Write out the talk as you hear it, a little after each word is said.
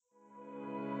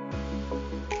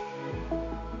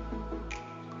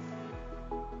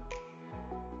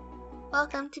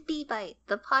Welcome to Bee Bite,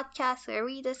 the podcast where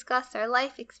we discuss our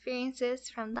life experiences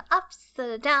from the ups to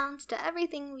the downs to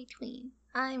everything in between.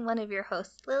 I'm one of your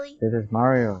hosts, Lily. This is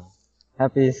Mario.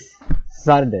 Happy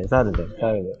Saturday.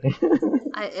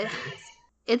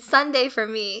 It's Sunday for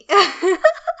me.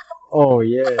 Oh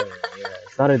yeah.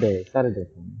 Saturday for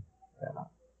me. Yeah.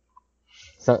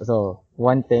 So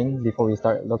one thing before we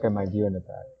start, look at my view in the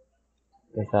back.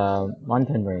 It's a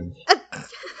mountain range,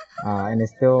 and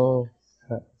it's still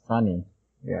sunny.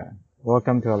 Yeah.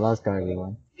 Welcome to Alaska,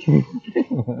 everyone.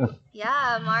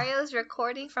 Yeah, Mario's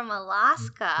recording from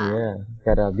Alaska. Yeah,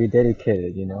 gotta be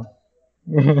dedicated, you know.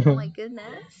 Oh my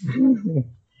goodness.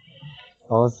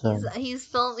 Awesome.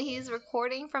 He's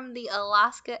recording from the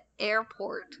Alaska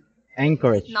airport.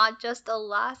 Anchorage. Not just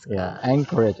Alaska. Yeah,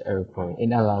 Anchorage Airport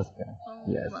in Alaska. Oh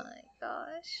Yes. my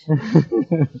gosh.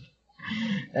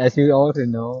 As you also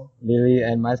know, Lily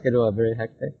and my schedule are very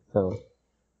hectic, so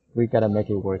we gotta make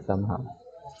it work somehow.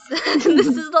 This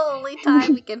is the only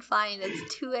time we can find.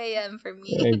 It's 2 a.m. for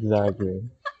me. Exactly.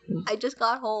 I just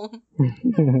got home.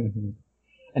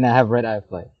 And I have red eye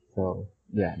flight, so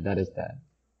yeah, that is that.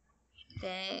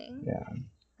 Dang.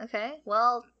 Yeah. Okay.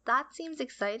 Well, that seems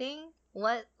exciting.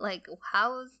 How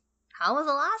was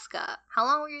Alaska? How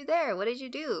long were you there? What did you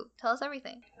do? Tell us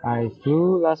everything. I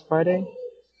flew last Friday,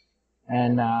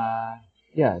 and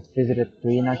yeah, visited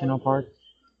 3 national parks.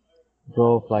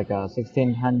 Drove like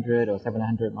 1,600 or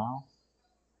 700 miles.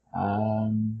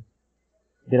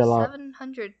 Did a lot.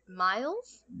 700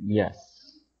 miles? Yes,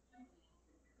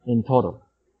 in total.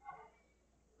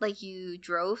 Like you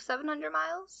drove 700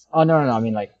 miles? Oh no. I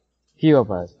mean like few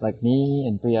of us, like me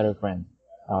and 3 other friends,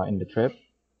 in the trip.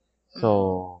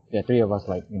 So yeah, 3 of us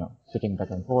like switching back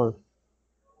and forth,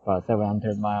 about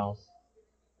 700 miles,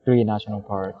 3 national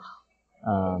parks.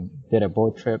 Did a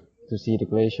boat trip to see the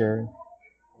glacier.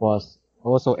 Was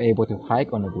also able to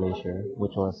hike on the glacier,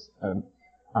 which was I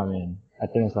think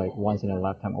it's like once in a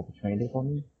lifetime opportunity for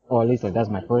me, or at least like that's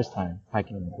my first time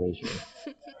hiking on the glacier.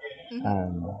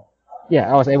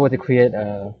 Yeah, I was able to create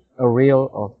a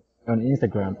reel on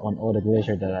Instagram on all the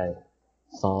glacier that I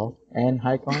saw and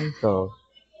hike on. So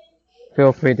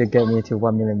feel free to get me to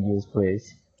 1 million views,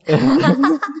 please.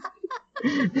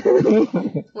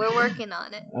 We're working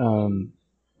on it.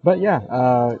 But yeah,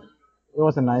 it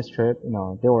was a nice trip.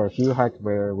 There were a few hikes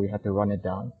where we had to run it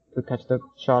down to catch the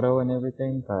shuttle and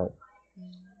everything, but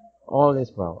all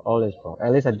is well. All is well.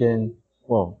 At least I didn't.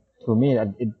 Well, to me,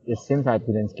 it seems I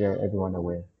didn't scare everyone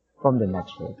away from the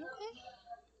next trip. Okay.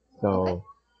 So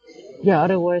yeah,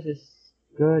 otherwise it's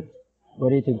good.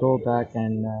 Ready to go back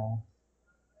and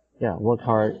yeah, work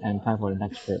hard and plan for the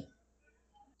next trip.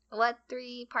 What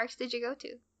 3 parks did you go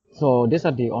to? So these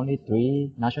are the only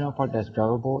 3 national parks that's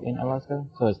drivable in Alaska.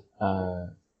 So it's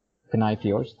Kenai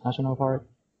Fjords National Park,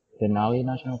 Denali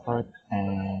National Park,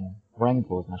 and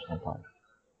Wrangell National Park.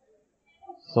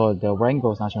 So the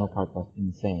Wrangell National Park was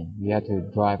insane. We had to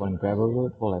drive on gravel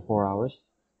road for like 4 hours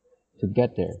to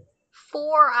get there.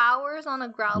 4 hours on a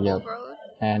gravel Yep. road?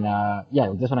 And yeah,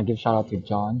 we just want to give shout out to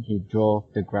John. He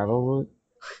drove the gravel road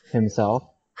himself,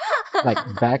 like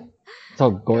back,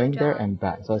 so going there John. and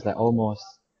back. So it's like almost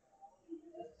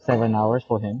 7 hours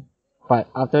for him. But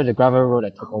after the gravel road, I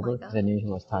took Oh my over God. because I knew he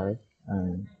was tired.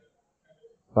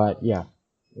 But yeah,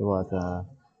 it was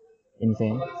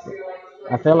insane.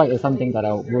 I feel like it's something that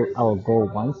I will go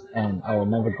once and I will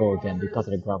never go again because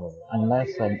of the gravel.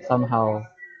 Unless somehow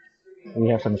we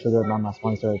have some sugar mama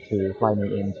sponsor to fly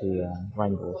me into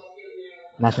Wrangell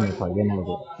National Park. Then I'll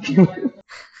go.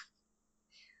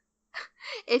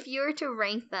 If you were to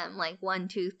rank them like 1,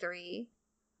 2, 3,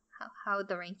 how would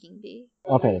the ranking be?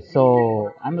 Okay,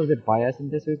 so I'm a bit biased in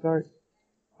this regard.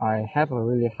 I have a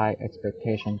really high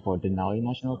expectation for Denali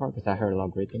National Park because I heard a lot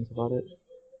of great things about it.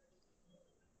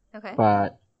 Okay.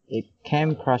 But it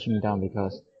came crashing down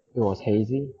because it was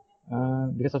hazy.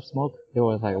 Because of smoke, there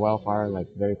was like wildfire like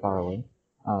very far away.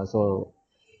 So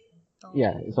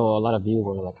yeah, so a lot of views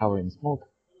were like covered in smoke.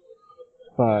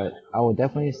 But I would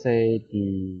definitely say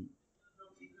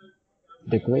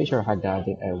the glacier hike that I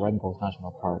did at Wrangell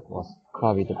National Park was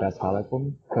probably the best highlight for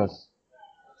me because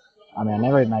I mean I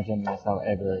never imagined myself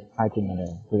ever hiking on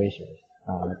a glacier.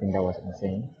 I think that was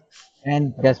insane.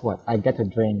 And guess what? I get to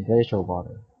drink glacier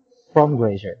water from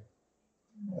glacier.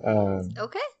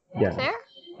 Okay. Yeah. Fair.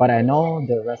 But I know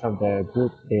the rest of the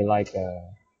group they like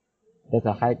there's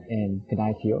a hike in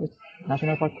Kenai Fjords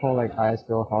National Park called like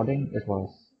ISBL Harding. It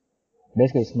was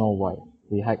basically Snow White.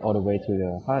 We hiked all the way to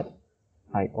the hut,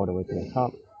 hiked all the way to the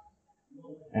top,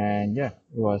 and yeah,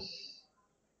 it was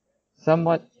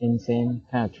somewhat insane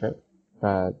kind of trip,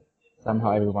 but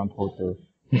somehow everyone pulled through.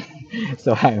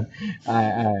 So I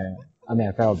I mean,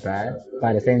 I felt bad, but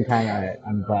at the same time,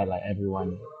 I'm glad like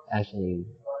everyone actually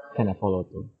kind of followed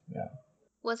through. Yeah.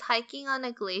 Was hiking on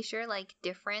a glacier like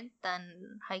different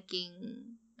than hiking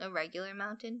a regular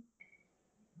mountain?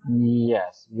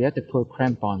 Yes, we had to put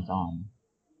crampons on.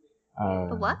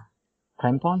 A what?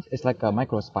 Crampons is like a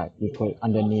micro spike you put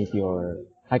underneath your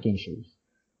hiking shoes,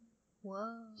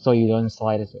 Whoa. so you don't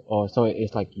slide it, or so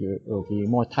it's like it will be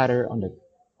more tighter on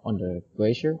the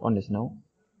glacier on the snow,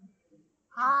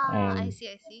 Ah, I and see,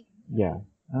 I see. yeah,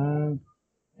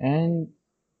 and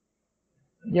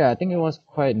yeah, I think it was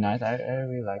quite nice. I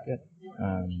really like it.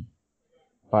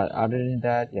 But other than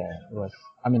that, yeah, it was.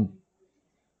 I mean,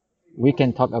 we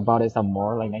can talk about it some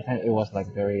more. Like next time, it was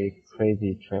like very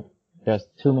crazy trip. There's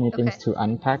too many things Okay. to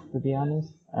unpack, to be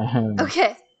honest.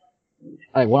 Okay.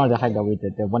 Like one of the hike that we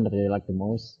did, the one that I liked the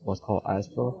most was called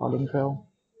Iceville Hiking Trail,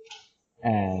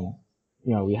 and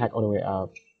we hiked all the way up.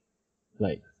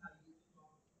 Like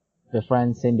the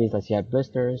friend Cindy's like she had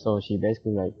blisters, so she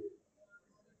basically like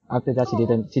after that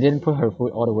Oh she didn't put her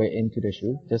foot all the way into the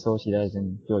shoe just so she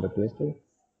doesn't feel the blister,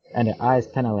 and the ice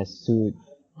kind of like soothed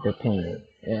the pain,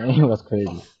 and it was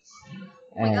crazy.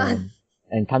 my god.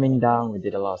 And coming down, we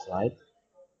did a lot of slides.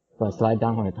 So I slide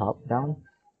down from the top down,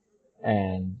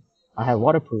 and I had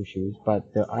waterproof shoes,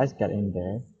 but the ice got in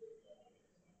there,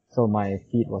 so my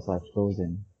feet was like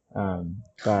frozen.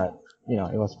 But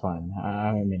it was fun.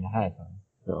 I mean, I had fun.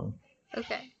 So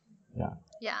Okay. yeah.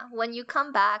 Yeah. When you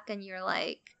come back and you're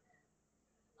like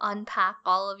unpack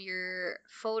all of your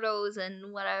photos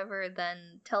and whatever,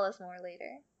 then tell us more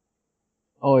later.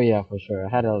 Oh yeah, for sure. I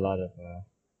had a lot of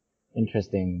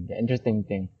interesting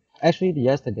thing. Actually,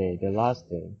 yesterday, the last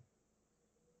day,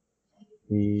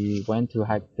 we went to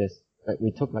hike this. Like,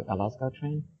 we took like Alaska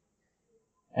train,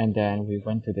 and then we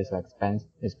went to this like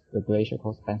this the glacier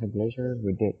called Spencer Glacier.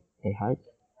 We did a hike,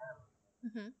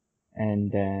 Mm-hmm.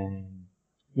 and then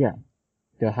yeah,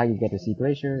 the hike you get to see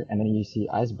glacier, and then you see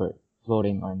iceberg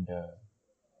floating on the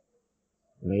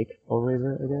lake or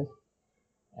river, I guess.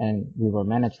 And we were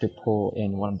managed to pull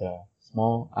in one of the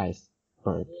small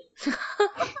icebergs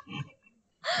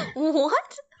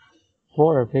What?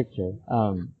 for a picture.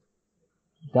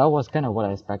 That was kind of what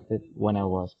I expected when I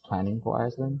was planning for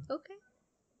Iceland. Okay.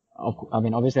 I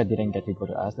mean, obviously I didn't get to go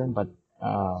to Iceland, but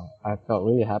I felt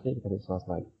really happy because it was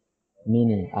like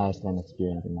mini Iceland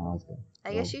experience in Alaska.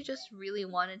 I guess So you just really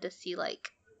wanted to see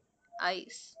like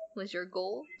ice was your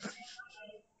goal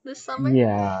this summer.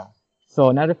 yeah. So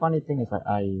another funny thing is that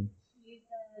I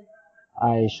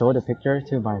showed a picture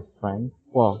to my friend.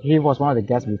 Well, he was one of the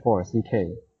guests before,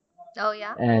 CK, Oh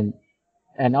yeah. and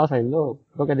I was like, look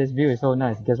at this view, it's so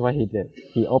nice. Guess what he did?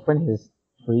 He opened his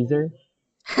freezer,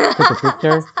 took a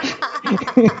picture.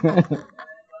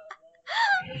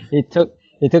 He took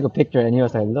a picture and he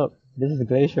was like, look, this is a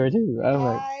glacier too. I'm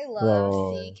like, I love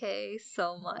bro. CK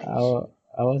so I, much. wa-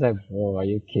 I was like, bro, are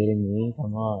you kidding me?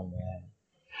 Come on, man.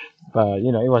 But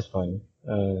it was fun.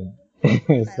 I love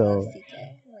So CK.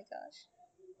 Oh my gosh.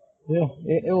 yeah,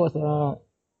 it was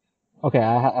okay.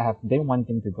 I have been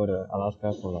wanting to go to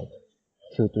Alaska for like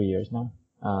 2 3 years now.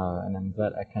 And I'm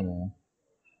glad I kind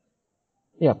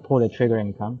of pull the trigger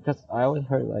and come. Cause I always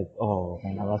heard like, oh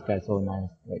man, Alaska is so nice.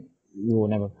 Like you will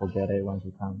never forget it once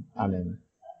you come. I Mm-hmm. mean,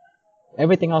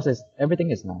 everything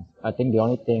is nice. I think the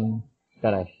only thing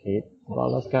that I hate about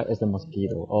Alaska is the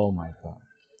mosquito. Oh my god.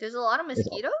 There's a lot of It's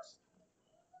mosquitoes?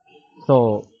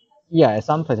 so yeah. At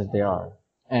some places they are, Huh.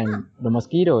 and the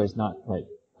mosquito is not like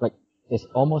it's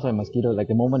almost like mosquito. Like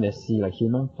the moment they see like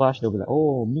human flesh, they'll be like,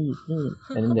 oh meat, and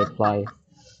then they fly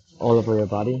all over your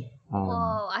body.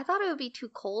 Whoa, I thought it would be too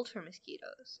cold for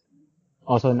mosquitoes.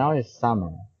 Also now it's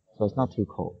summer, so it's not too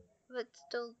cold. But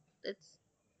still, it's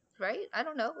right? I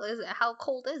don't know. How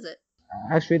cold is it?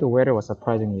 Actually, the weather was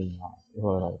surprisingly nice. It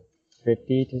was like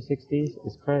 50 to 60s.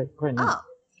 It's quite nice. Oh.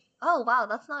 Oh, wow,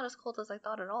 that's not as cold as I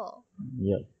thought at all.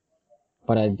 Yeah.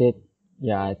 But I did,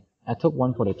 yeah, I took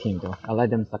one for the team though. I let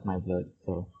them suck my blood,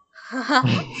 so.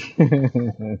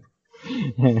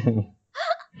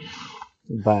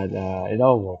 But it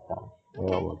all worked out. It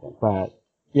all Okay. worked out. But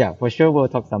yeah, for sure we'll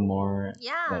talk some more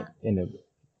like Yeah. in the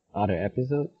other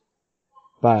episode.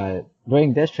 But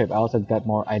during this trip, I also got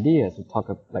more ideas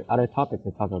to like other topics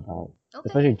to talk about, Okay.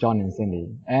 especially John and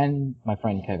Cindy and my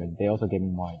friend Kevin. They also gave me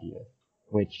more ideas,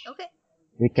 which Okay.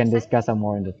 we can Exciting. discuss some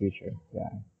more in the future. Yeah,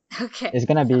 Okay. it's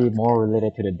gonna be Sounds good. more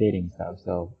related to the dating stuff.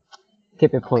 So Oh my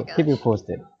keep you gosh.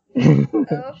 posted.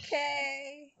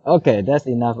 Okay. Okay, that's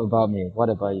enough about me. What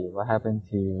about you? What happened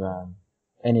to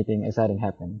anything exciting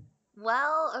happen?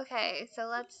 Well, okay, so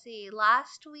let's see.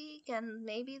 Last week and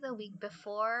maybe the week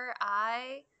before,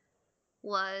 I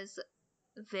was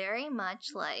very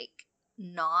much like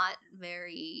not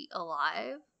very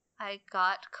alive. I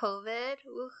got COVID.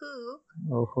 Woohoo.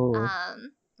 Oh,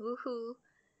 Woohoo.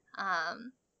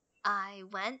 Um, I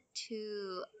went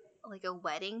to like a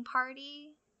wedding party,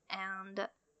 and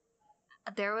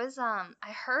there was I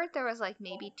heard there was like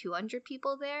maybe 200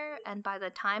 people there, and by the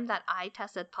time that I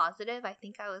tested positive, I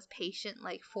think I was patient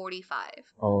like 45.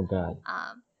 oh God.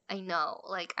 I know,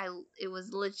 like it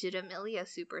was legitimately a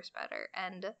super spreader,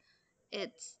 and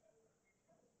it's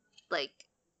like,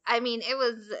 I mean,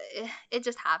 it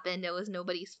just happened. It was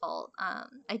nobody's fault.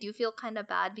 I do feel kind of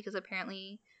bad because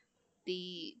apparently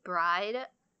the bride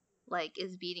like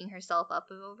is beating herself up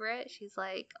over it. She's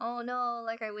like, "Oh no,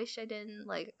 like I wish I didn't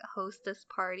like host this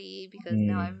party because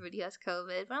now Mm. everybody has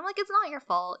COVID." But I'm like, it's not your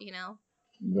fault, you know.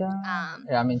 Yeah. Um,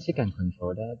 Yeah, I mean, she can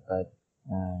control that, but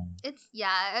it's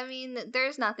yeah. I mean,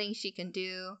 there's nothing she can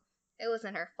do. It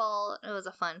wasn't her fault. It was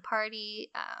a fun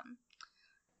party.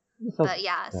 it's But okay.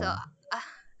 yeah, so Yeah.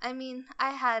 I mean,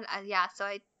 I had yeah. So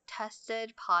I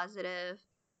tested positive.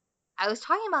 I was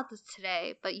talking about this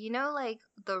today, but you know, like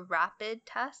the rapid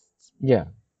tests. Yeah.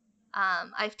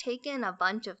 I've taken a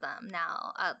bunch of them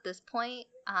now at this point,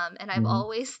 and I've Mm-hmm.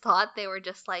 always thought they were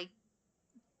just like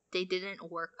they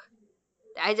didn't work.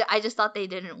 I just thought they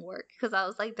didn't work because I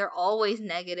was like they're always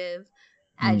negative.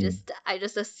 Mm. I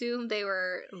just assumed they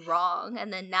were wrong,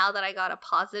 and then now that I got a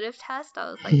positive test, I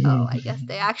was like, oh, I guess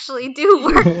they actually do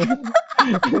work.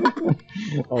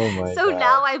 Oh my So God.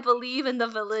 now I believe in the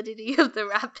validity of the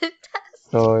rapid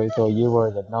test. So you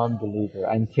were the non-believer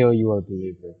until you were a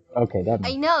believer. Okay, that I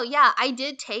makes sense. know, yeah, I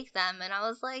did take them, and I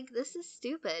was like, this is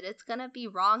stupid. It's gonna be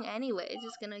wrong anyway. It's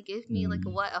just gonna give me like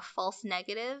Mm. what, a false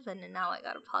negative, and then now I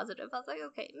got a positive. I was like,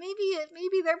 okay,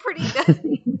 maybe they're pretty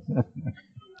good.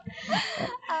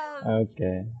 um,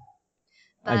 Okay.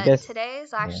 I but guess. today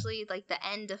is Yeah. actually like the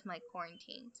end of my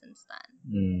quarantine since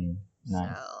then. Mm.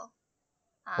 Nice. So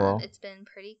Well. it's been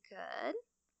pretty good.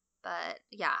 But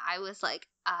yeah, I was like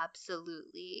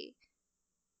absolutely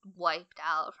wiped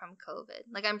out from COVID.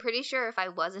 Like I'm pretty sure if I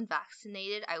wasn't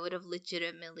vaccinated, I would have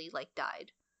legitimately like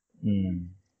died. Mm.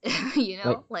 You Like,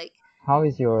 know? Like how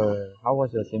was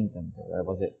your symptoms? Like,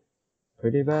 was it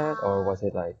pretty bad or uh was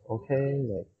it like okay?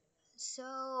 Like, so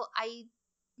I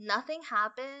nothing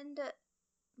happened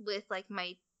with like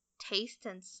my taste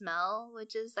and smell,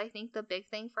 which is I think the big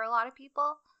thing for a lot of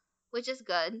people, which is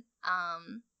good.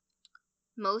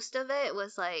 Most of it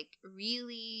was like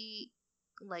really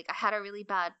like I had a really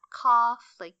bad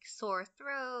cough, like sore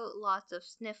throat, lots of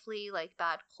sniffly, like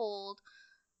bad cold.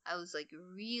 I was like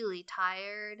really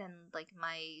tired and like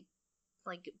my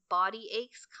like body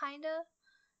aches kind of.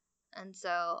 And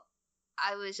so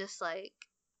I was just like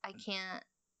I can't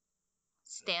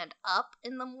stand up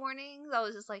in the mornings. I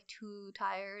was just like too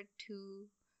tired, too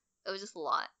it was just a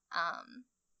lot.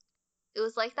 It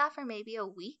was like that for maybe a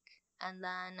week, and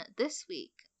then this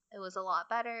week it was a lot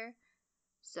better.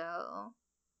 So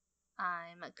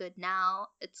I'm good now.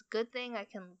 It's a good thing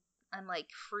I'm like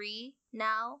free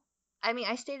now. I mean,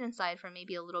 I stayed inside for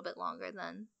maybe a little bit longer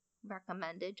than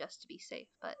recommended just to be safe,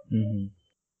 but mm-hmm.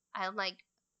 I'm like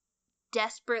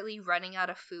desperately running out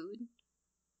of food.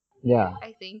 Yeah.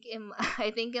 I think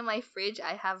in my fridge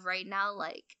I have right now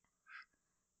like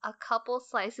a couple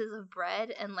slices of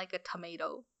bread and like a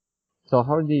tomato. So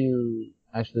how do you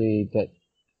actually get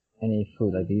any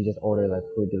food? Like, do you just order like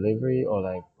food delivery or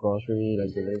like grocery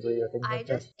like delivery or things I like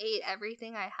that? just ate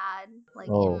everything I had like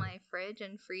in Oh. my fridge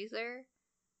and freezer.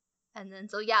 And then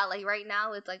so yeah, like right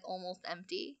now it's like almost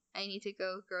empty. I need to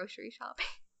go grocery shopping.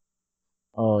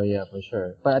 Oh yeah, for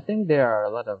sure. But I think there are a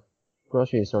lot of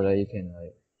grocery stores that you can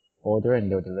like order and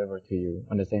they'll deliver to you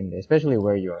on the same day, especially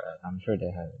where you are at. I'm sure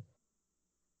they have it.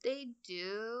 They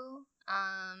do.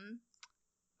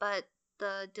 But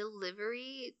the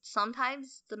delivery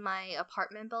sometimes my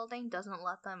apartment building doesn't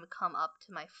let them come up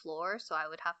to my floor, so I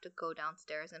would have to go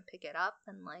downstairs and pick it up,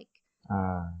 and like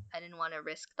Ah. I didn't want to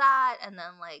risk that. And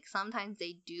then like sometimes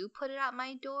they do put it at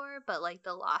my door, but like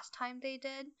the last time they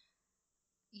did,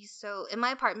 so in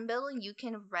my apartment building you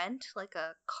can rent like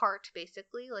a cart,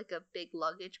 basically like a big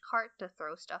luggage cart to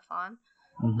throw stuff on.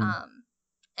 Mm-hmm. um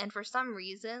and for some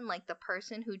reason like the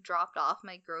person who dropped off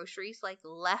my groceries like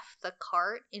left the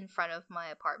cart in front of my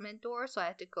apartment door, so I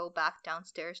had to go back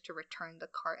downstairs to return the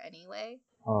cart anyway.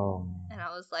 Oh. And I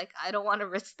was like, I don't want to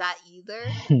risk that either.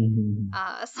 mm.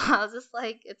 So I was just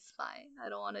like, it's fine, I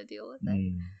don't want to deal with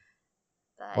it.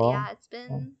 But Well, yeah, yeah,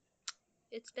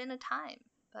 it's been a time,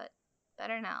 but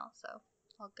better now, so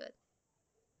all good.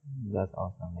 that's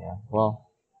awesome. Yeah. Well,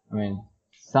 I mean,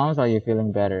 sounds like you're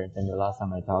feeling better than the last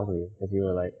time I talked to you because you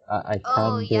were like, I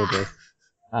Oh can't do yeah. this.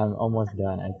 I'm almost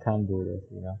done. I can't do this.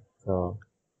 So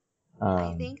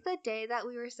I think the day that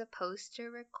we were supposed to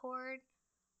record,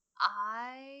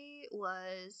 I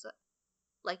was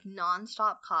like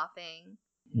nonstop coughing,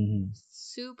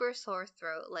 super sore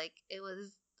throat. Like it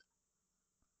was,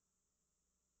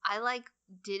 I like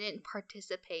didn't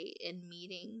participate in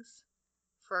meetings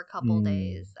for a couple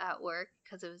days at work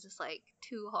because it was just like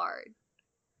too hard.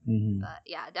 But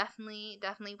yeah, definitely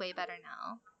way better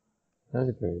now. That's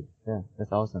great. Yeah,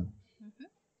 that's awesome. Mm-hmm.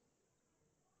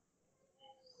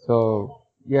 So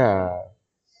yeah,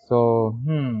 so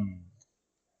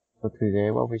so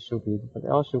today what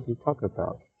else should we talk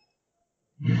about?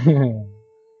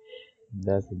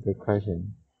 That's a good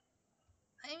question.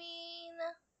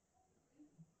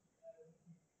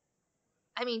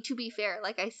 I mean, to be fair,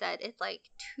 like I said, it's like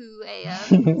 2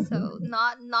 a.m. So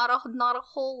not a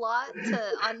whole lot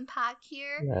to unpack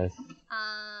here. Yes.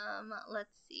 Let's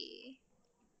see.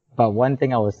 But one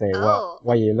thing I would say, Oh,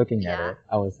 while you're looking at yeah. it,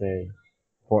 I would say,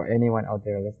 for anyone out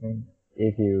there listening,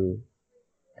 if you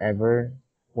ever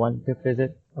want to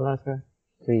visit Alaska,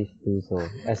 please do so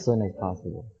as soon as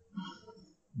possible.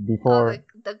 Before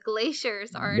the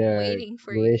glaciers aren't the waiting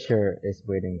for glacier is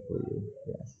waiting for you.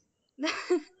 Yes.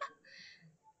 you.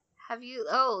 Have you?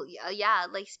 Oh, yeah.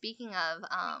 Like speaking of,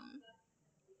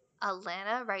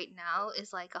 Atlanta right now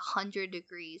is like 100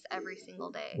 degrees every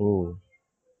single day. Ooh.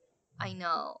 I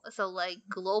know. So like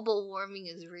global warming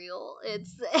is real.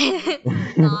 It's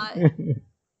not.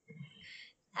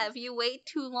 If you wait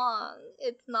too long,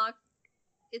 it's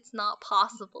not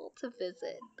possible to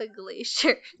visit the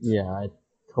glaciers. Yeah, I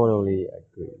totally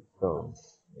agree. So,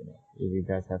 if you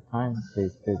guys have time,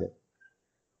 please visit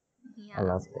Yeah.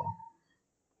 Alaska.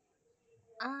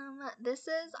 I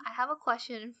have a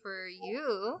question for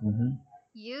you.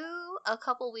 You a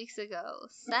couple weeks ago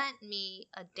sent me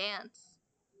a dance.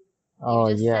 Oh,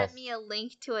 You just yes. sent me a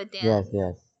link to a dance.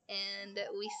 Yes. And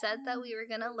we said that we were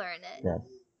gonna learn it. Yes.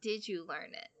 Did you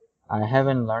learn it? I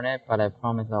haven't learned it, but I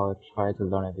promise I will try to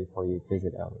learn it before you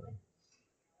visit LA. Okay.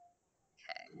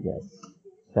 Yes.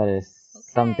 That is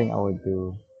something I would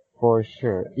do for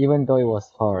sure. Even though it was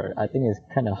hard, I think it's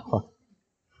kind of hard.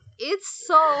 It's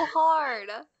so hard.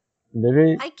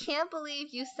 Literally, I can't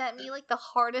believe you sent me like the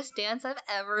hardest dance I've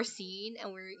ever seen,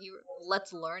 and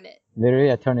let's learn it.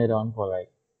 literally, I turned it on for like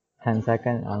 10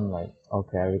 seconds. I'm like,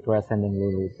 okay, I regret sending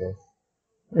Lulu this.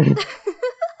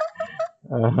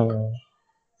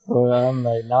 So I'm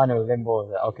like now in a limbo.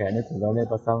 Like, okay, I need to learn it,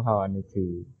 but somehow I need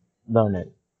to learn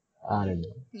it. I don't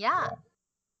know. Yeah.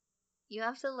 You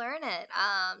have to learn it.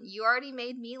 You already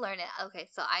made me learn it. Okay,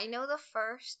 so I know the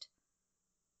first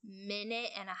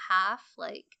minute and a half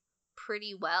like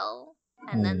pretty well,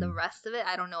 and then the rest of it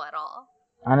I don't know at all.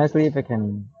 Honestly, if I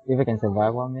can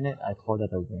survive 1 minute, I call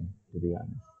that a win. To be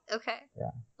honest. Okay.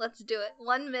 Yeah. Let's do it.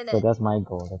 1 minute. So that's my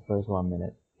goal. The first 1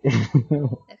 minute.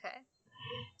 Okay.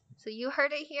 So you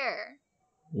heard it here.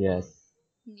 Yes.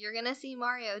 You're gonna see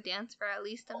Mario dance for at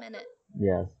least a minute.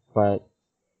 Yes, but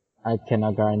I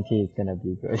cannot guarantee it's gonna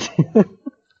be good.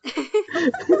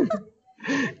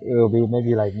 It will be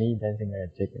maybe like me dancing like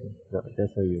a chicken. So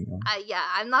just so you know. Yeah,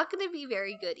 I'm not gonna be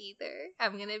very good either.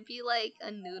 I'm gonna be like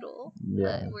a noodle.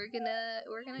 Yeah. But we're gonna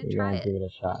We're gonna give it a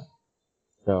shot.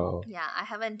 So. Yeah, I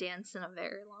haven't danced in a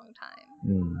very long time.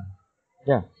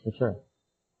 Yeah, for sure.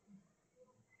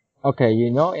 Okay,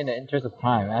 in the interest of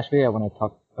time, actually, I want to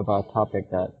talk about a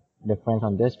topic that the friends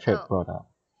on this trip brought up.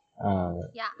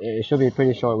 Yeah. It should be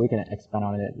pretty short. We can expand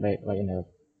on it like in the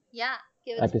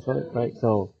give it episode, right?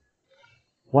 So,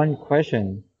 one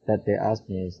question that they asked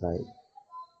me is like,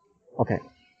 okay,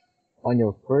 on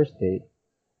your first date,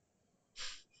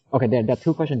 okay, there are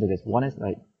two questions to this. One is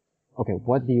like, okay,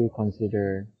 what do you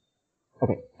consider?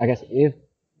 Okay, I guess if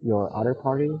your other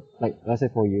party, like let's say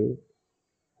for you,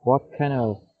 what kind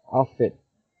of outfit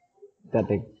that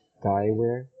the guy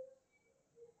wear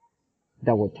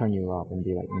that would turn you off and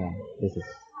be like, man,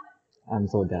 I'm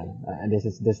so done.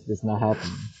 This not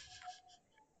happening.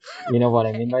 You know what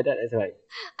I mean by that? It's like.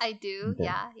 I do. Okay.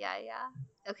 Yeah.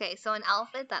 Okay, so an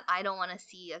outfit that I don't want to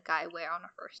see a guy wear on a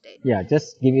first date. Yeah,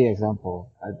 just give you an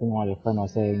example. I think one of your friends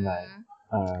was saying like,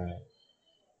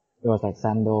 it was like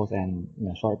sandals and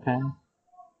short pants,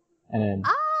 and then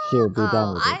she would be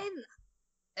done with it.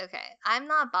 Okay, I'm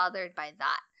not bothered by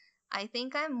that. I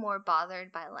think I'm more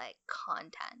bothered by like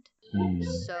content.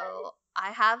 So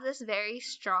I have this very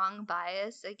strong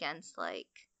bias against like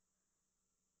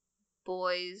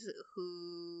boys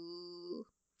who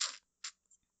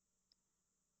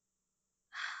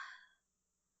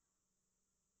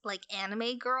like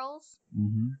anime girls.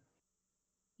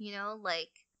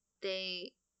 Like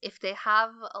they if they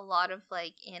have a lot of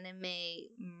like anime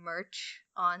merch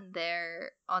on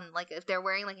their on like if they're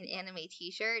wearing like an anime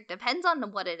t-shirt, depends on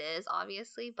what it is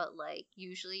obviously, but like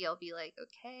usually I'll be like,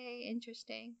 okay,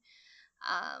 interesting.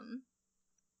 um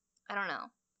I don't know.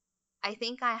 I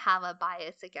think I have a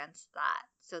bias against that,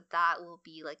 so that will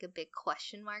be like a big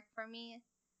question mark for me.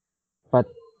 But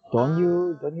uh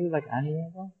don't you like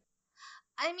anime though?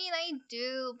 I mean, I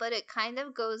do, but it kind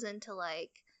of goes into like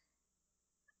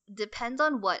depends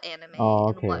on what anime Oh,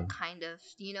 and okay. what kind of,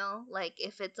 like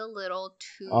if it's a little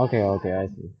Okay, too okay, I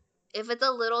see. if it's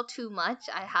a little too much,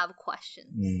 I have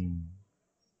questions. Mm,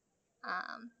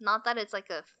 Not that it's like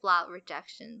a flat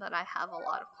rejection, but I have a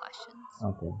lot of questions.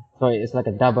 okay. So it's like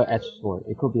a double-edged Um, sword.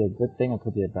 It could be a good thing, it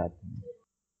could be a bad thing.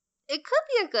 it could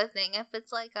be a good thing if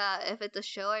it's like if it's a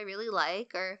show I really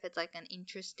like, or if it's like an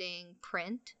interesting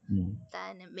print, Mm,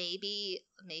 then maybe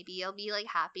I'll be like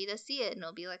happy to see it and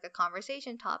it'll be like a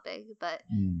conversation topic. But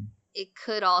mm. it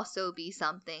could also be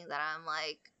something that I'm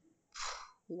like,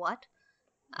 what?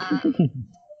 Um,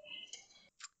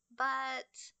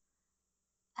 but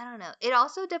I don't know. It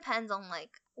also depends on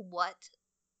like what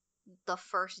the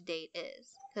first date is,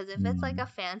 because if it's like Mm, a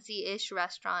fancy-ish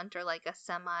restaurant or like a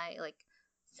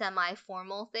semi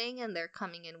formal thing and they're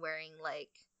coming in wearing like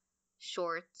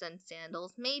shorts and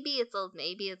sandals, maybe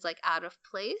it's like out of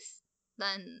place,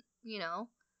 then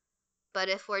but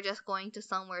if we're just going to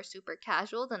somewhere super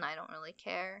casual, then I don't really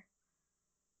care.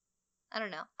 I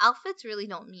don't know, outfits really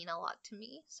don't mean a lot to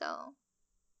me, so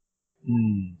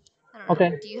mm. I don't know.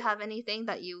 Okay. Do you have anything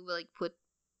that you like would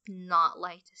not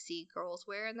like to see girls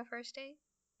wear in the first date?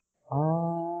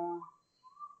 Uh,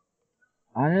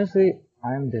 honestly,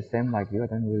 I'm the same like you. I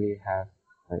don't really have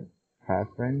like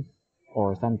preference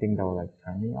or something that will like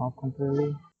turn me off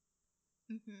completely.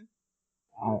 Mm-hmm.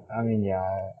 I mean, yeah,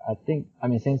 I think, I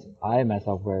mean, since I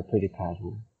myself wear pretty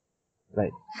casual,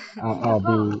 like,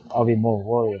 I'll be more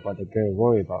worried about the girl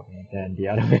worry about me than the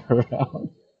other way around.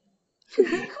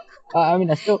 I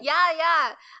mean, I still,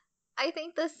 Yeah. I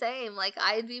think the same. Like,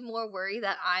 I'd be more worried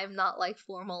that I'm not like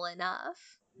formal enough.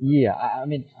 yeah, I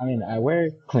mean, I wear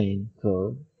clean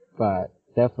clothes, but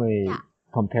definitely Yeah.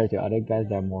 compared to other guys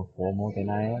that are more formal than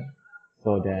I am.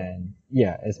 So then,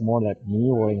 yeah, it's more like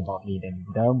me worrying about me than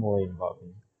them worrying about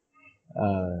me.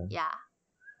 Uh, Yeah.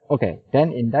 okay,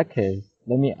 then in that case,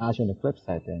 let me ask you on the flip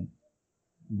side then.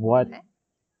 What Okay.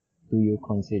 do you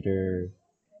consider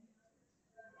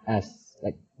as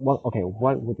like what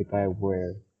would the guy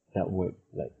wear that would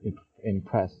like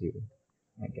impress you,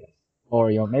 I guess,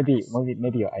 or your Impress.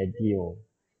 maybe your ideal,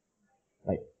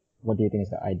 like, what do you think is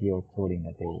the ideal clothing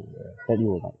that they will wear that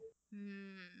you would like?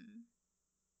 Hmm.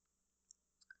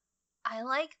 I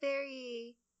like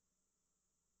very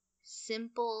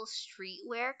simple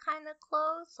streetwear kind of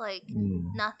clothes. Like,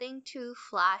 Mm, nothing too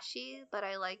flashy, but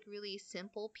I like really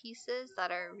simple pieces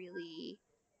that are really.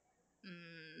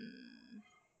 Mm,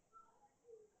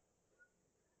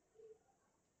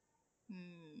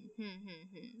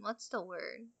 what's the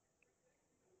word?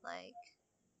 Like,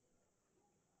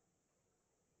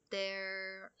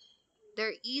 they're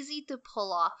they're easy to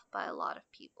pull off by a lot of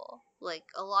people. Like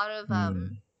a lot of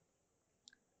mm,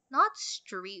 not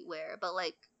streetwear, but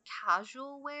like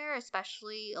casual wear,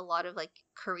 especially a lot of like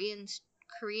Korean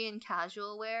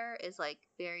casual wear is like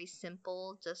very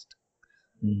simple, just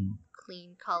mm,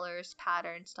 clean colors,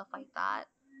 patterns, stuff like that.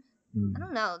 I mm.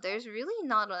 don't know. There's really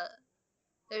not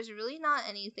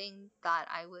anything that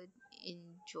I would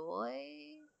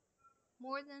enjoy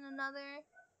more than another.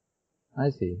 I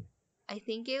see. I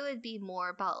think it would be more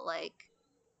about like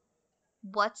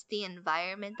what's the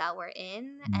environment that we're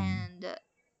in, Mm. and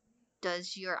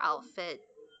does your outfit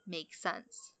make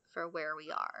sense for where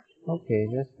we are? Okay,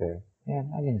 that's fair. Yeah,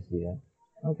 I can see that.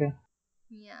 Okay.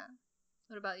 Yeah.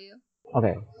 What about you?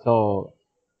 Okay, so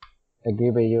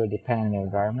agree with you depending on the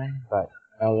environment, but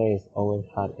LA is always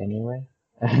hot anyway.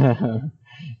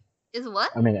 Is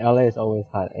what? I mean, LA is always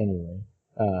hot anyway.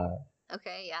 Uh,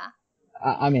 Okay, yeah.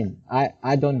 I mean,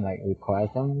 I don't like require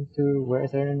them to wear a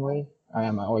certain way.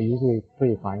 I'm usually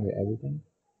pretty fine with everything.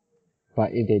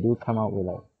 But if they do come out with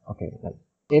like, okay, like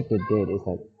if the date is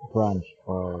like brunch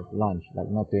or lunch, like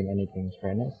not doing anything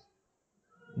strenuous,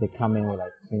 they come in with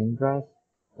like clean dress,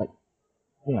 like,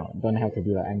 don't have to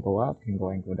be like ankle up, can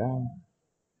go ankle down.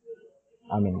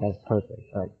 I mean, that's perfect.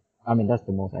 Like, I mean, that's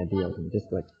the most ideal thing.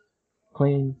 Just like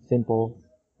clean, simple,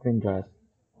 clean dress,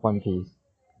 one piece,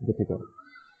 good to go.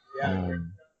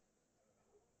 Um,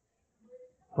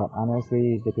 But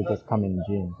honestly, they could just come in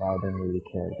jeans. I don't really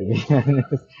care, to be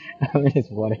honest. I mean, it's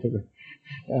whatever.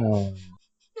 Um,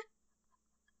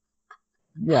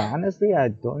 yeah, honestly, I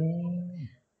don't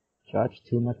judge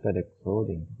too much by the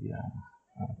clothing, to be honest.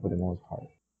 for the most part.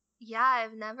 Yeah,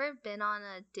 I've never been on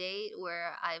a date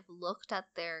where I've looked at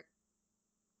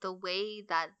the way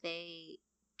that they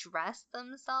dress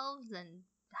themselves and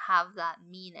have that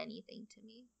mean anything to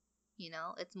me.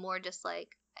 It's more just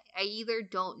like I either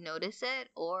don't notice it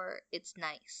or it's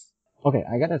nice. Okay,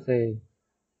 I gotta say,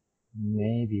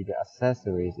 maybe the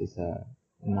accessories is a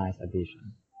nice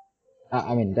addition.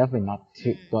 I mean, definitely not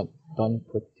too. Mm. Don't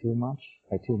put too much,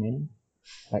 like too many.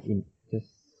 Like in just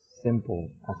simple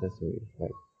accessories,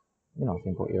 like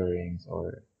simple earrings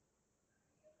or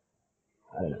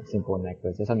I don't know, simple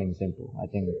necklace or something simple. I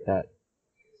think that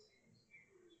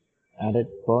added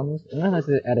bonus, not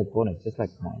necessarily added bonus, just like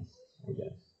nice, I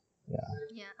guess. Yeah.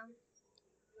 Yeah.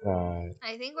 But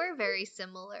I think we're very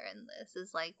similar in this.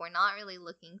 Is like we're not really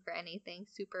looking for anything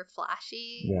super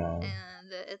flashy, yeah,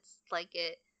 and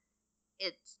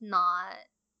it's not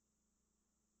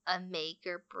a make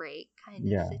or break kind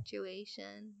of yeah.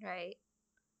 situation, right?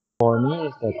 For me,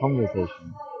 it's the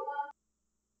conversation.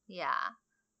 Yeah.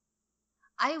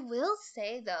 I will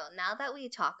say though, now that we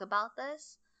talk about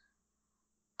this,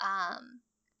 um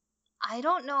I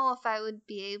don't know if I would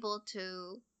be able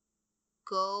to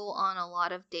go on a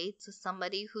lot of dates with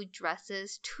somebody who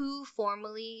dresses too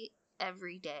formally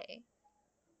every day,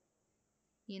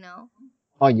 you know?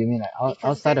 Oh, you mean like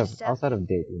Because there's outside of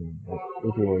date? You mean like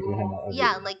if you were to hang out every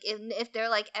yeah, day? like if they're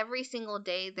like every single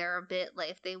day they're a bit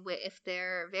like if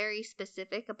they're very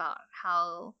specific about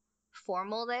how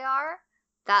formal they are,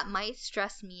 that might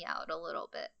stress me out a little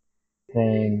bit.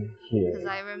 Same Because here.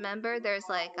 I remember there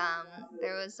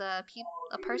was a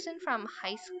person from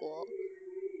high school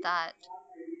that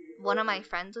one of my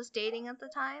friends was dating at the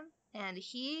time, and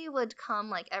he would come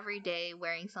like every day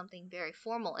wearing something very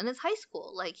formal. And it's high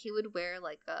school, like he would wear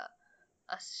like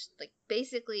like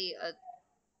basically a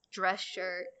dress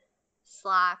shirt,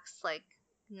 slacks, like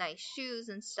nice shoes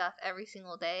and stuff every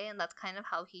single day, and that's kind of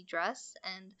how he dressed.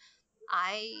 And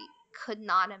I could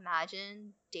not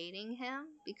imagine dating him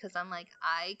because I'm like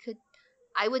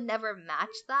I would never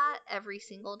match that every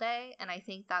single day, and I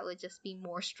think that would just be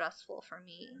more stressful for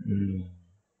me. Mm.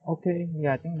 Okay,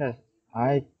 yeah,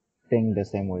 I think the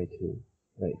same way too.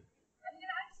 Like,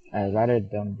 I rather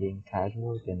them being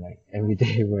casual than like every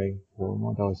day wearing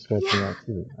formal. That would stress me Yeah. out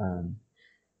too.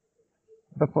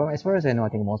 But as far as I know, I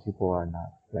think most people are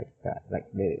not like that.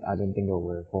 I don't think they'll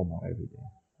wear formal every day.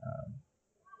 Um,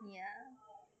 Yeah.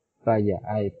 but yeah,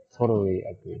 I totally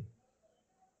agree.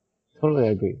 Totally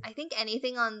agree. I think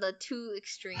anything on the two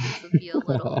extremes would be a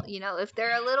little, if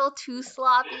they're a little too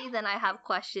sloppy, then I have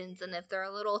questions. And if they're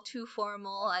a little too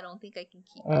formal, I don't think I can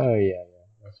keep up. Oh yeah, yeah,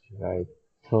 that's true. I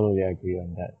totally agree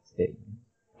on that statement.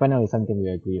 Finally, something we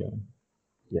agreed on.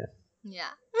 Yes,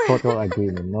 Yeah. total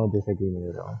agreement, no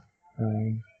disagreement at all.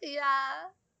 Um, Yeah.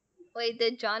 Wait,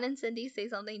 did John and Cindy say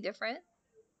something different?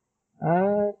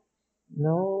 uh,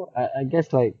 no, I guess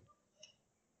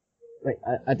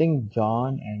I think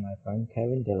John and my friend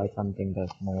Kevin, they like something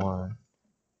that's more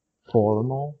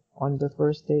formal on the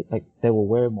first date. Like they will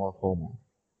wear more formal.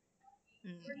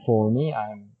 Mm. For me,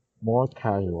 I'm more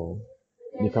casual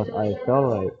because I felt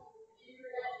like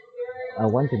I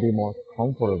want to be more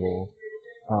comfortable.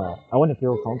 I want to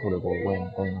feel comfortable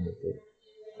when going on a date.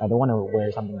 I don't want to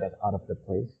wear something that's out of the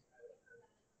place,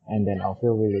 and then I'll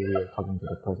feel really weird talking to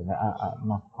the person. I'm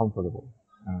not comfortable.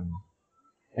 Um,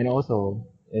 and also,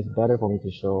 it's better for me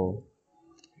to show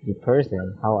the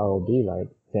person how I will be like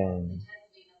than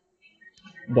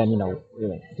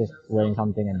just wearing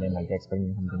something and then like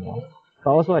expecting something else.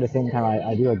 But also at the same time,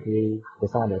 I do agree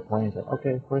with some of their points. Like,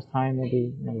 okay, first time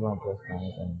maybe you want to dress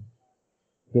nice and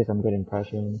get some good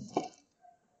impressions.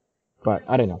 But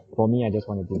I don't know. For me, I just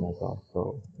want to be myself.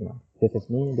 So this is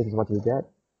me. This is what you get.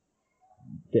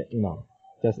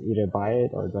 Just either buy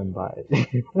it or don't buy it.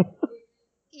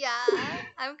 Yeah.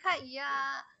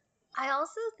 Yeah. I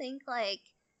also think like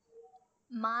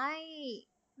my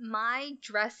my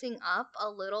dressing up a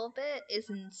little bit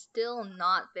is still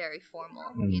not very formal.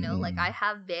 Like Mm-hmm. I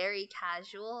have very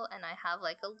casual and I have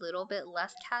like a little bit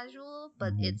less casual,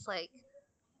 but Mm-hmm. it's like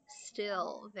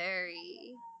still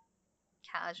very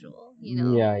casual.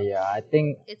 Yeah, yeah. I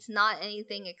think It's not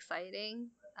anything exciting.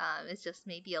 It's just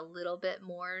maybe a little bit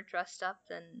more dressed up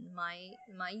than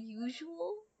my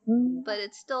usual, mm, but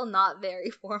it's still not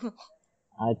very formal.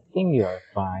 I think you're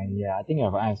fine. Yeah, I think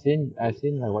you're fine. I've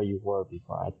seen like what you wore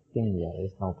before. I think yeah,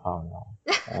 there's no problem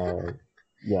now.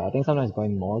 Yeah, I think sometimes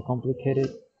going more complicated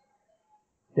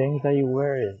things that you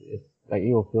wear is like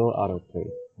you'll feel out of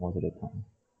place most of the time.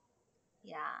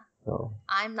 Yeah. So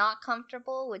I'm not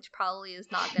comfortable, which probably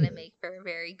is not going to make for a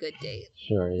very good date.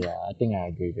 sure, yeah, I think I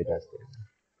agree with that statement.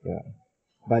 Yeah.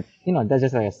 But that's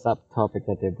just like a subtopic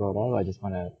that they brought up. I just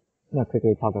wanna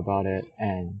quickly talk about it,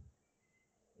 and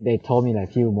they told me like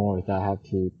a few more, so I have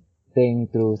to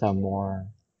think through some more,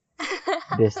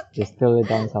 Okay. distill it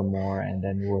down some more, and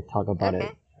then we'll talk about Okay.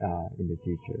 it in the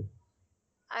future.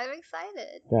 I'm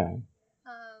excited. Yeah.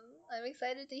 I'm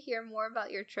excited to hear more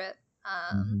about your trip.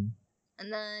 Hmm.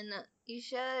 And then you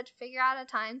should figure out a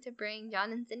time to bring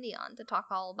John and Cindy on to talk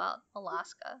all about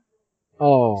Alaska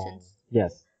Oh, since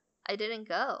yes. I didn't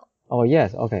go. Oh,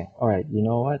 yes. Okay. All right. You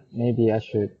know what? Maybe I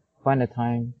should find a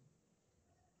time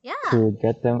Yeah. to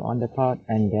get them on the pod,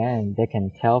 and then they can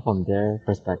tell from their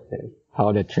perspective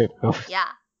how the trip goes.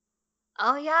 Yeah.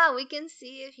 Oh yeah, we can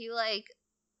see if you like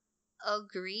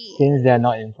agree. Since they're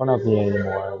not in front of me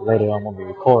anymore, later on when we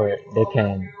record,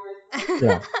 you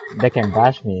know, they can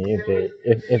bash me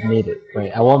if needed.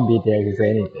 Right? I won't be there to say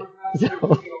anything.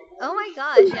 So, Oh my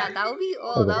gosh, yeah, that would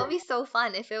okay. be so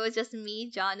fun if it was just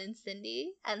me, John, and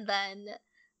Cindy, and then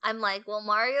I'm like, well,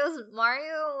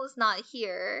 Mario's not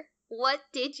here. What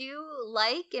did you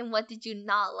like and what did you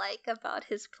not like about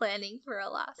his planning for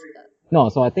Alaska? No,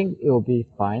 so I think it will be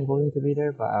fine for him to be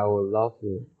there, but I would love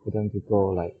for them to go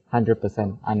like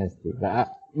 100% honesty. Like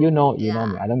you know me,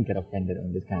 Yeah. I don't get offended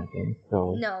on this kind of thing.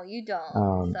 So No, you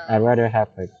don't. I'd So, rather have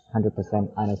like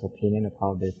 100% honest opinion of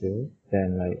how they feel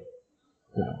than like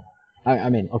you know. I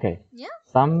mean, okay, yeah.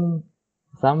 some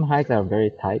some hikes are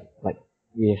very tight. Like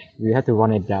we have to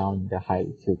run it down the hike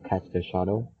to catch the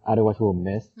shuttle. Otherwise, we'll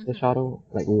miss the Mhm. shuttle.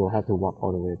 Like we will have to walk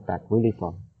all the way back really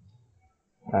far.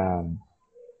 Um,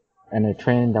 and the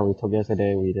train that we took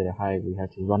yesterday, we did a hike. We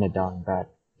had to run it down and back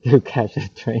to catch the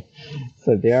train.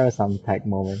 So there are some tight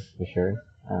moments for sure.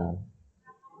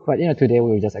 But today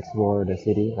we will just explore the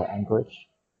city or Anchorage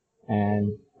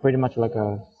and pretty much like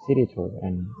a city tour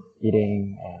and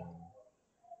eating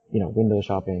and window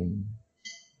shopping,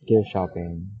 gift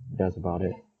shopping. That's about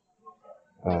it.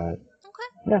 But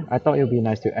yeah, I thought it would be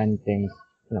nice to end things,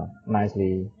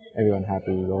 nicely. Everyone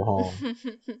happy, go home.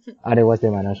 Okay. Otherwise, they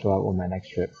might not show up on my next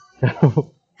trip.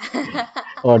 So,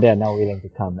 or they're not willing to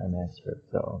come on my next trip.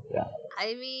 So yeah.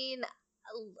 I mean,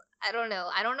 I don't know.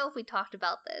 I don't know if we talked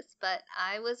about this, but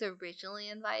I was originally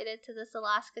invited to this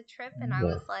Alaska trip, and I Yeah.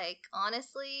 was like,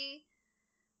 honestly,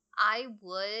 I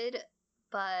would,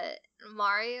 but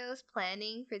Mario's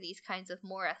planning for these kinds of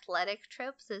more athletic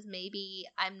trips is maybe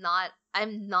I'm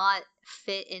not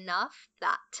fit enough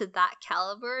that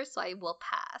caliber, so I will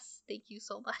pass. Thank you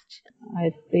so much.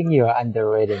 I think you're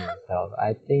underrating yourself.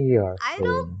 I think you are I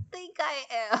don't fitting. think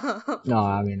I No,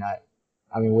 am.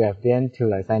 I mean, we have been to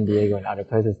like San Diego and other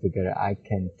places together. I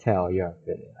can tell you're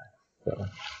fitting. So,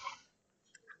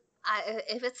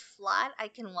 If it's flat, I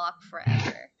can walk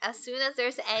forever. As soon as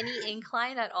there's any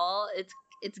incline at all,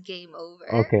 it's game over.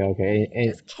 okay, okay,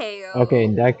 Just okay. KO.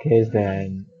 In that case,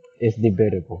 then it's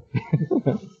debatable.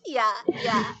 Yeah,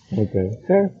 yeah. Okay,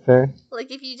 fair, fair. Like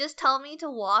if you just tell me to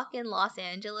walk in Los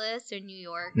Angeles or New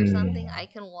York or Hmm. something, I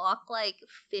can walk like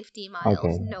 50 Okay,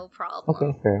 miles, no okay,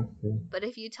 problem. fair, fair. But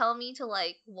if you tell me to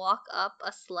like walk up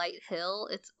a slight hill,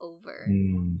 it's over.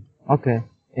 Hmm. Okay.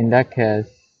 In that case,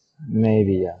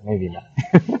 maybe yeah, maybe not.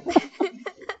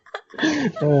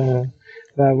 uh,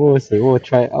 but we'll see. We'll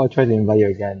try. I'll try to invite you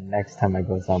again next time I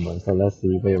go somewhere. So let's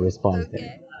see what your response then.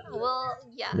 Okay. Well,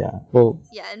 yeah. Yeah. Well,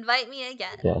 Yeah, invite me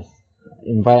again. yes.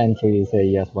 Invite until you say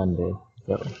yes one day.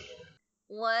 So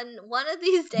One of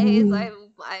these days I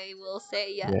will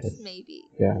say yes, yes. maybe.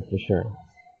 Yeah, for sure.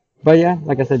 But yeah,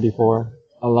 like I said before,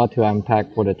 a lot to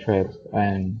unpack for the trip,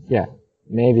 and yeah,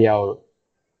 maybe I'll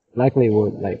likely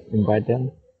would like invite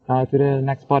them to the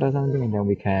next spot or something, and then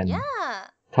we can Yeah.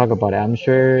 talk about it. I'm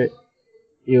sure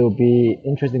it'll be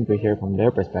interesting to hear from their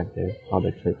perspective how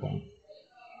the trip went.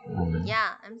 Um, Yeah,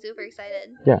 I'm super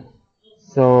excited. yeah.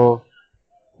 So,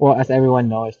 well, as everyone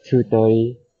knows,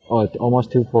 2:30 or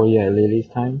almost 2:40 at Lily's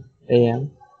time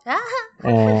a.m.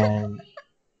 And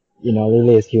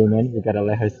Lily is human. We gotta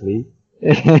let her sleep.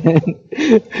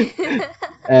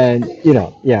 And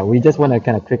yeah, we just want to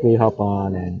kind of quickly hop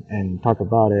on and talk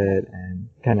about it and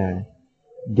kind of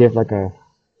give like a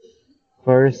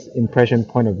first impression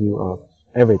point of view of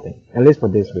everything, at least for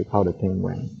this week, how the thing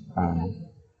went.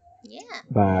 Yeah.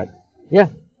 But yeah,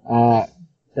 uh,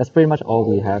 that's pretty much all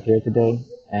we have here today.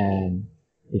 And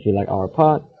if you like our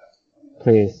pod,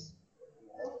 please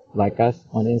like us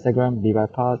on Instagram,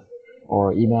 dbypod,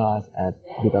 or email us at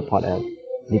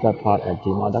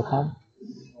dbypod@gmail.com.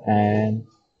 And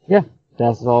yeah,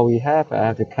 that's all we have. I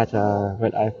have to catch a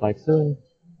red eye flight soon,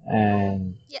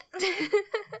 and Yeah.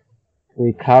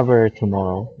 we cover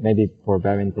tomorrow, maybe for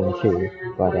badminton too,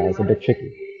 but it's a bit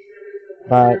tricky.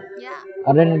 But Yeah.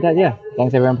 other than that, yeah,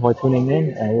 thanks everyone for tuning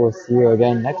in, and we'll see you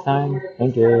again next time.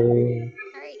 Thank you.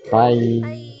 All right. Bye.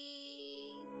 Bye.